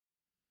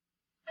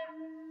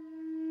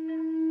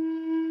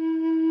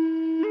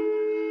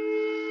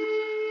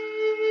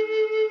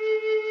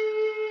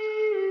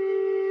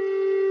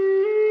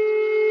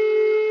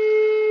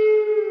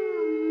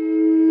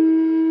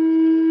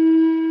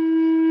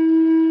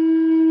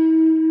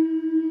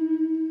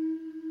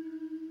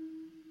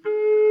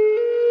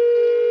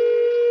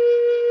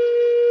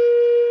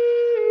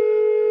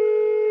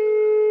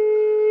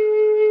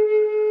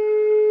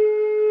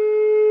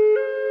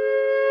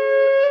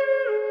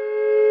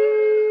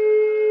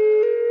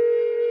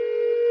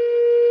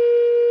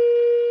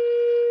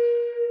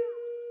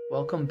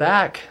Welcome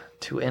back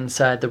to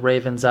Inside the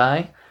Raven's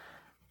Eye.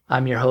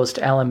 I'm your host,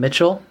 Alan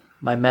Mitchell.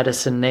 My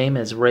medicine name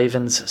is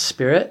Raven's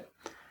Spirit.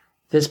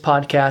 This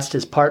podcast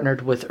is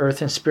partnered with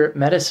Earth and Spirit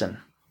Medicine,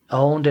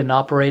 owned and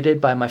operated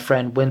by my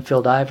friend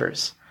Winfield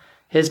Ivers.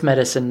 His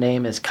medicine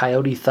name is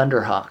Coyote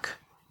Thunderhawk.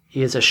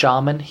 He is a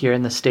shaman here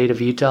in the state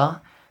of Utah,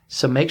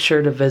 so make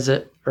sure to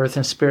visit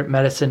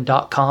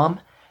earthandspiritmedicine.com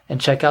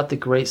and check out the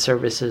great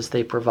services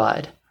they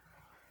provide.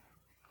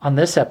 On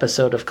this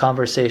episode of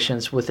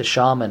Conversations with a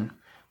Shaman,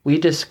 we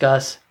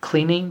discuss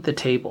cleaning the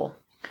table.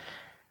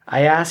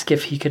 I ask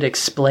if he could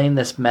explain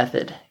this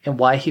method and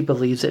why he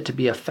believes it to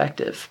be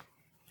effective.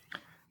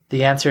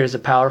 The answer is a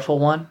powerful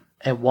one,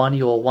 and one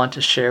you will want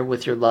to share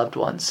with your loved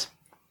ones.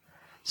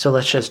 So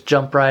let's just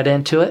jump right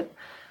into it,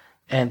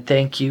 and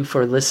thank you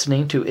for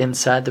listening to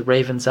Inside the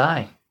Raven's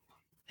Eye.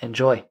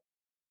 Enjoy.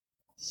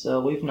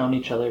 So we've known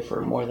each other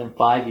for more than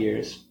 5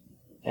 years,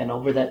 and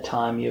over that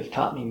time you have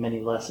taught me many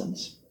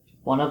lessons.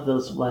 One of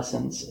those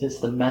lessons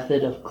is the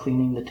method of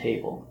cleaning the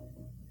table.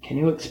 Can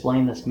you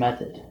explain this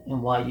method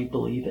and why you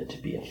believe it to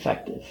be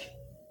effective?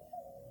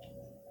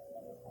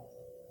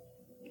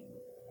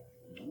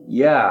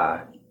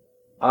 Yeah,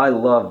 I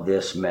love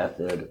this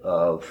method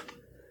of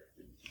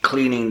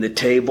cleaning the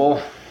table.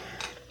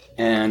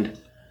 And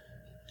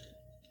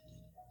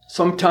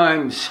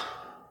sometimes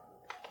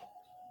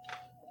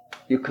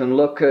you can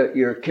look at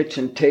your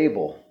kitchen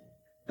table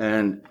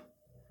and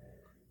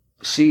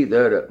see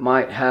that it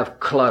might have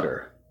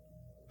clutter.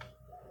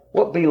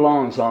 What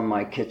belongs on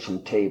my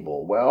kitchen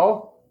table?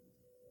 Well,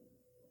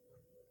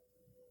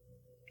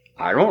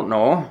 I don't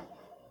know.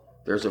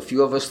 There's a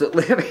few of us that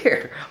live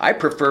here. I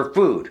prefer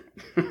food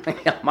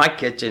on my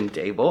kitchen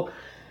table.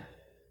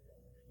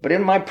 But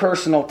in my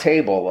personal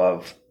table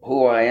of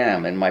who I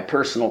am, in my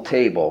personal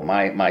table,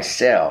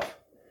 myself,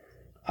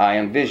 I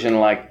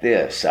envision like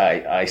this.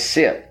 I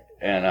sit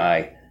and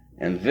I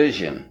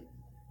envision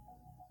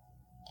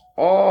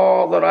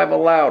all that I've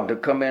allowed to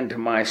come into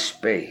my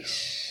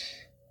space.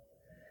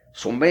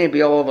 So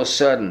maybe all of a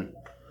sudden,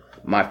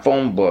 my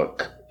phone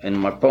book in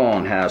my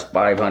phone has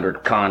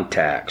 500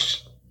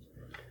 contacts.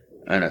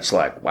 And it's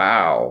like,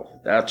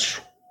 wow,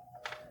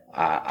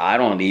 I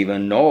don't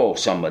even know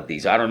some of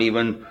these. I don't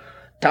even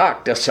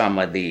talk to some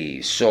of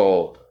these.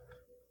 So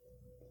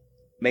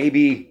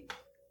maybe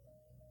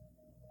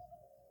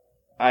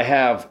I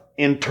have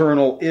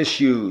internal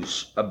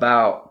issues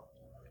about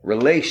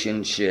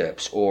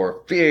relationships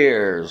or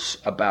fears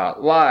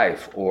about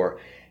life or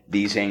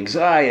these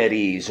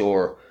anxieties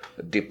or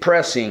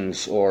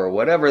depressings or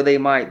whatever they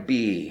might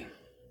be.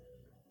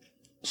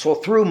 So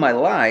through my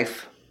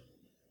life,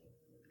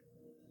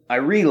 I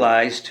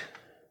realized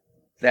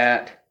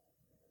that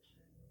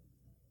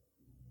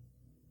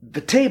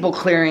the table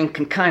clearing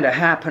can kind of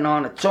happen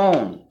on its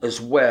own as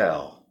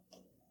well.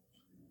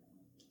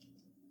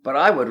 But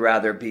I would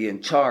rather be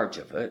in charge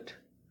of it,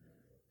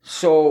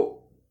 so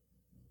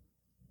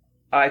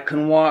I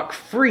can walk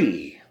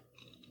free.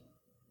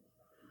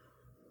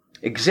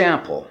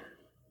 Example,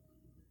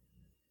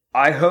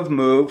 I have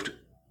moved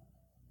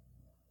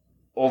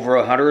over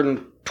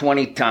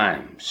 120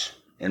 times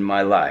in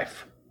my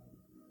life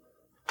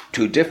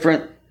to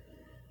different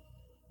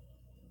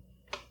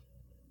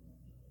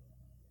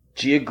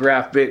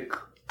geographic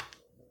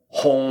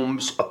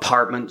homes,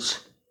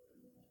 apartments,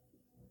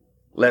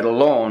 let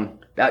alone,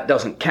 that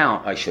doesn't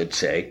count, I should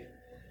say,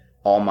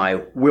 all my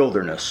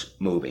wilderness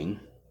moving.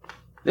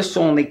 This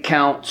only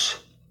counts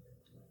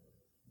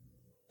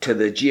to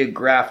the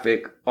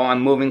geographic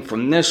on moving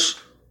from this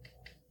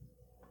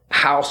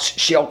house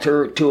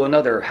shelter to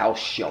another house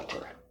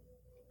shelter.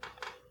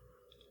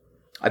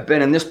 I've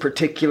been in this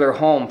particular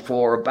home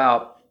for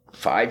about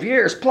 5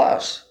 years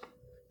plus.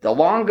 The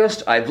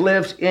longest I've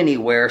lived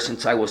anywhere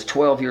since I was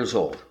 12 years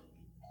old.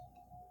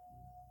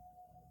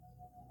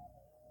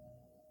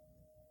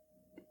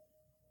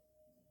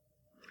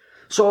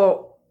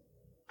 So,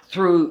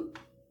 through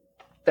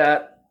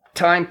that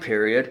time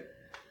period,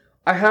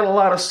 I had a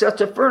lot of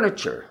sets of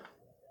furniture.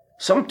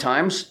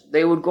 Sometimes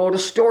they would go to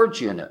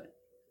storage unit.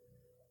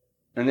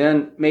 And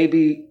then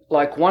maybe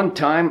like one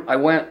time I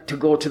went to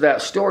go to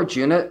that storage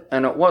unit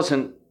and it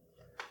wasn't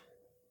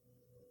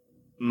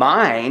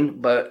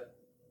mine, but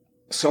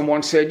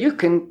someone said, you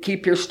can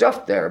keep your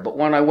stuff there. But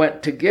when I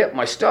went to get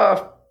my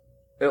stuff,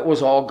 it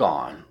was all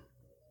gone.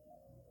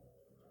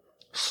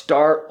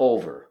 Start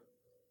over.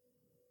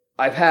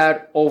 I've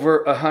had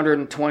over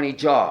 120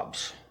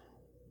 jobs.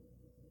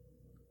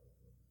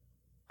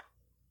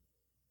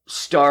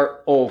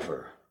 Start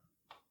over.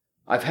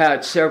 I've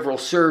had several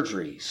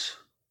surgeries.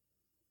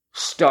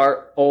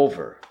 Start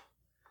over.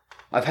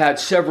 I've had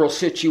several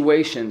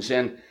situations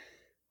in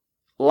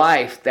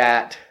life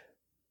that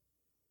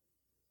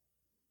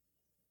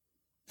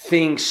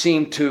things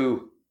seem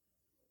to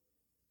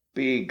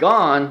be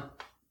gone,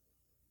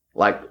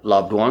 like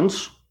loved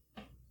ones,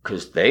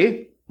 because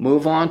they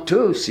move on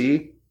too,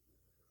 see?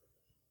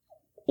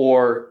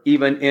 Or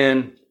even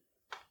in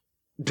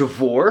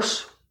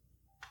divorce,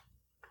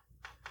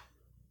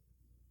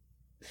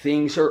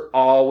 things are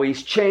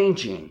always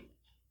changing.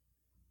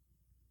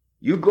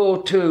 You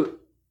go to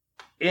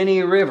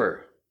any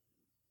river,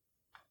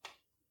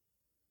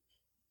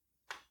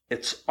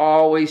 it's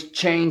always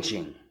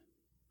changing.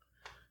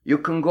 You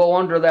can go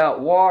under that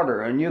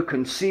water and you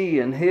can see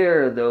and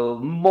hear the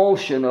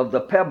motion of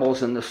the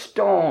pebbles and the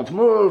stones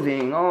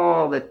moving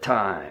all the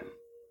time.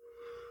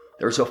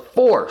 There's a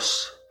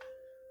force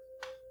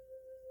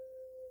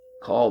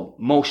called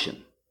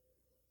motion,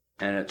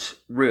 and it's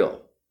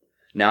real.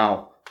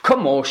 Now,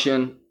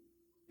 commotion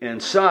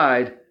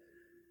inside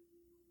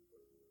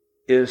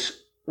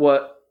is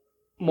what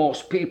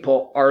most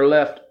people are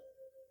left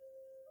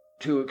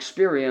to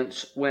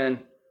experience when,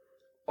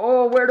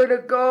 oh, where did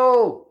it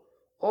go?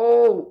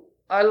 Oh,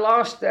 I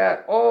lost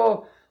that.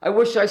 Oh, I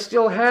wish I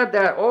still had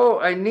that. Oh,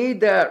 I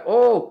need that.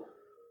 Oh.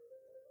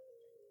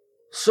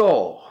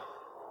 So,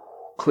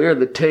 clear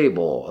the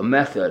table, a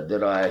method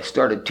that I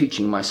started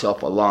teaching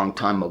myself a long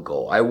time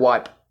ago. I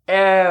wipe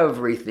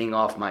everything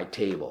off my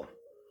table.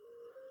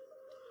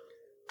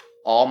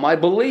 All my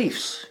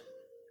beliefs,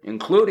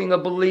 including a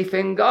belief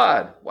in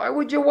God. Why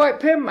would you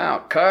wipe him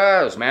out?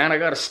 'Cause, man, I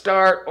got to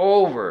start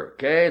over,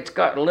 okay? It's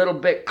got a little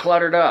bit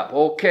cluttered up,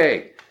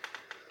 okay.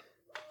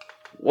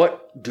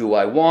 What do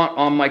I want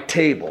on my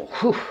table?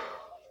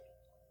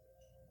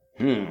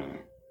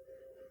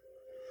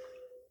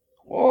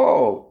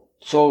 Oh,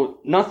 so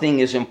nothing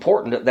is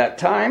important at that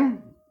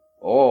time?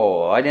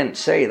 Oh, I didn't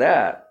say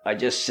that. I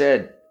just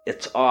said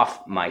it's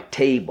off my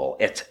table.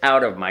 It's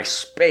out of my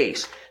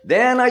space.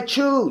 Then I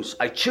choose,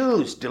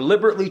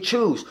 deliberately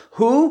choose.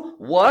 Who,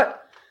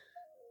 what,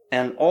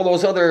 and all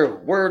those other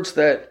words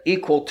that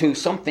equal to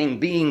something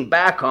being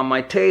back on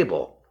my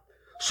table.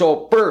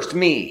 So first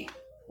me.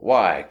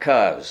 Why?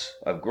 'Cause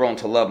I've grown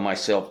to love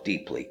myself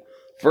deeply.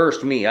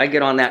 First me. I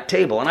get on that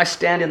table and I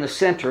stand in the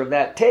center of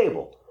that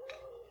table.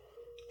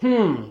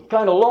 Kind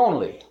of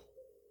lonely.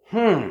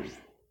 I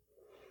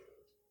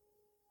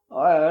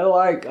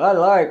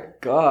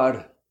like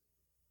God.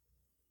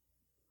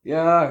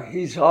 Yeah,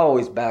 he's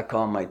always back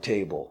on my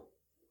table.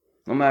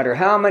 No matter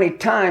how many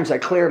times I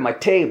clear my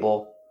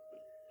table,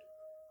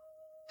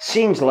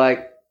 seems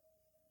like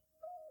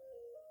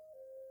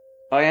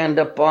I end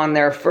up on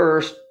there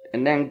first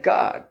and then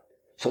God.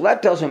 So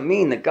that doesn't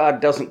mean that God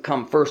doesn't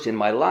come first in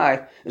my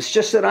life. It's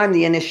just that I'm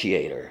the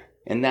initiator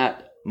in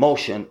that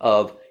motion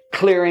of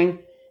clearing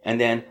and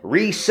then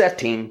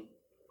resetting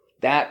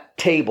that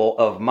table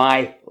of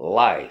my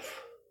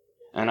life.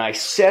 And I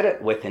set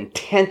it with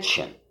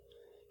intention.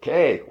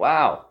 Okay,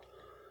 wow.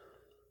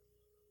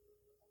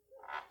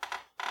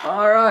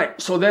 All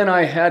right, so then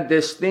I had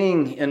this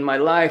thing in my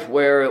life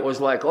where it was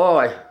like, oh,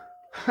 I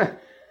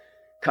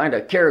kind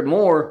of cared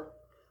more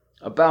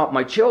about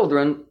my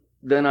children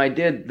than I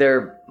did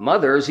their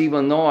mothers,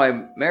 even though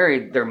I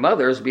married their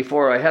mothers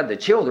before I had the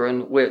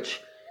children,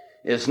 which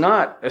is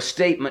not a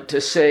statement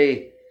to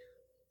say,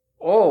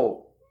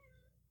 oh,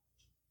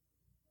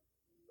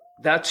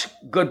 that's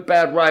good,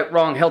 bad, right,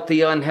 wrong,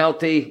 healthy,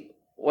 unhealthy,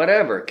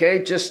 whatever,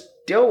 okay? Just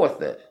deal with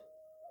it.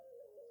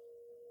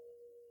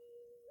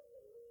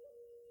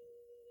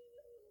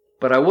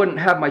 But I wouldn't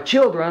have my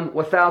children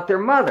without their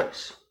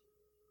mothers.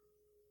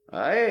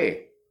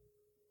 Hey,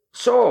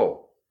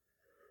 so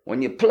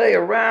when you play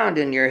around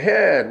in your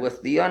head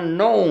with the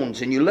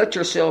unknowns and you let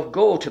yourself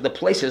go to the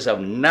places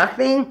of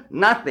nothing,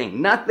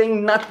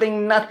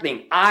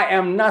 I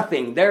am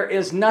nothing, there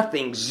is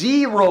nothing,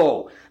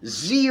 zero,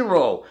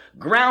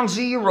 ground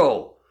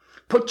zero.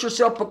 Put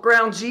yourself at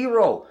ground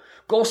zero.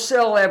 Go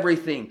sell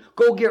everything.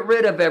 Go get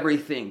rid of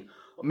everything.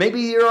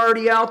 Maybe you're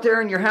already out there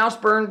and your house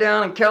burned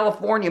down in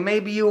California.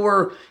 Maybe you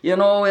were, in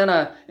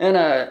a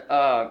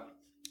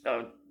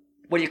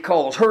what do you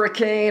call it,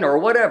 hurricane or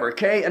whatever,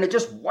 okay? And it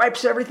just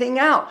wipes everything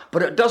out.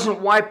 But it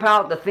doesn't wipe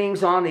out the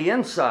things on the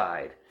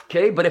inside,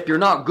 okay? But if you're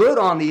not good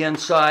on the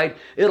inside,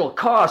 it'll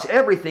cause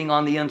everything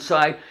on the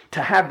inside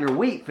to have your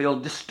wheat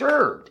field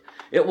disturbed.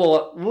 It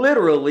will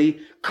literally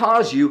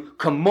cause you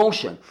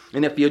commotion.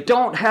 And if you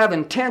don't have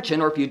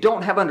intention or if you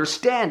don't have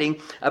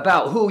understanding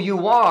about who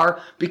you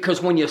are,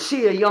 because when you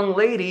see a young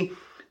lady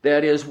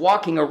that is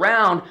walking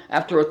around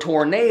after a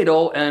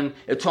tornado and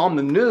it's on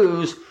the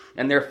news,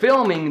 and they're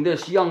filming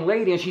this young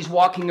lady and she's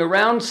walking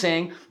around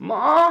saying,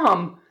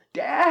 Mom,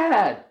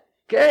 Dad,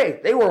 Okay,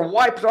 they were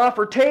wiped off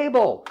her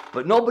table,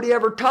 but nobody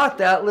ever taught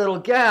that little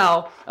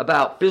gal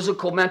about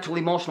physical, mental,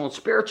 emotional, and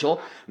spiritual.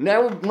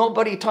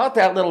 Nobody taught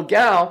that little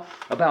gal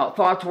about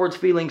thoughts, words,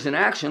 feelings, and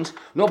actions.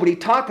 Nobody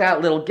taught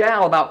that little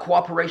gal about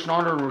cooperation,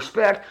 honor, and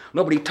respect.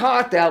 Nobody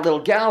taught that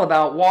little gal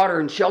about water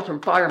and shelter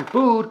and fire and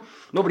food.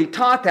 Nobody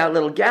taught that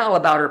little gal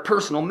about her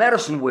personal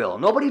medicine wheel.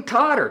 Nobody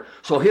taught her.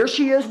 So here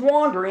she is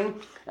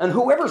wandering, and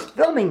whoever's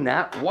filming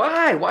that,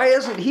 why? Why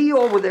isn't he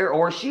over there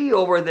or she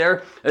over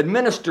there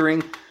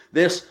administering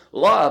this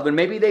love? And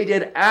maybe they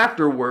did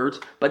afterwards,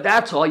 but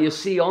that's all you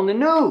see on the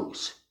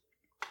news.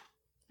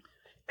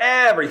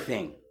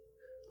 Everything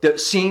that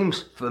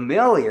seems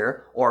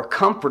familiar or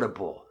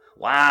comfortable.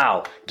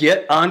 Wow,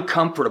 get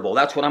uncomfortable.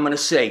 That's what I'm going to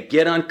say.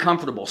 Get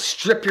uncomfortable.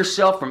 Strip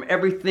yourself from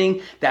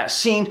everything that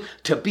seems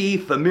to be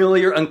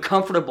familiar and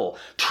comfortable.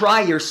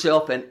 Try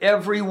yourself in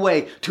every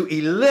way to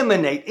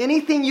eliminate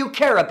anything you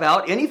care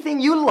about,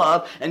 anything you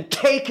love, and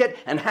take it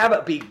and have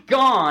it be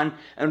gone,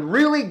 and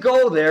really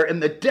go there in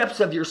the depths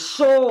of your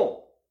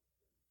soul.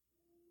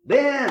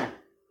 Then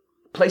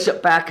place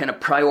it back in a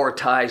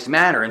prioritized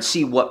manner and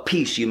see what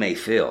peace you may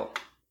feel.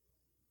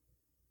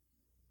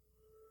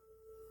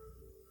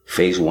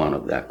 Phase 1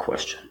 of that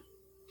question.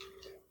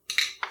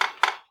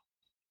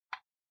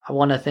 I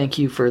want to thank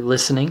you for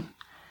listening,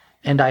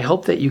 and I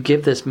hope that you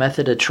give this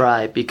method a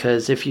try,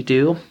 because if you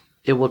do,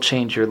 it will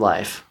change your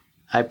life.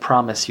 I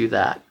promise you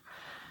that.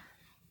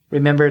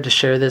 Remember to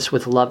share this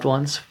with loved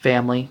ones,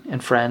 family,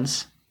 and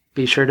friends.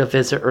 Be sure to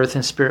visit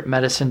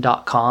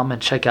earthandspiritmedicine.com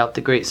and check out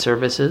the great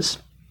services.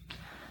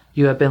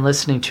 You have been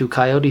listening to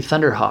Coyote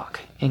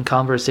Thunderhawk in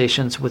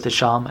Conversations with a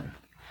Shaman.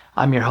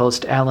 I'm your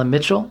host, Alan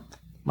Mitchell.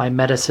 My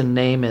medicine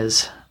name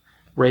is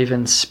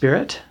Raven's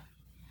Spirit.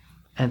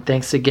 And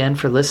thanks again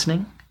for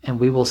listening, and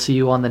we will see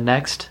you on the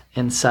next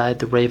Inside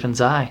the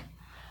Raven's Eye.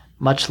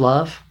 Much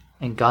love,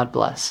 and God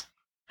bless.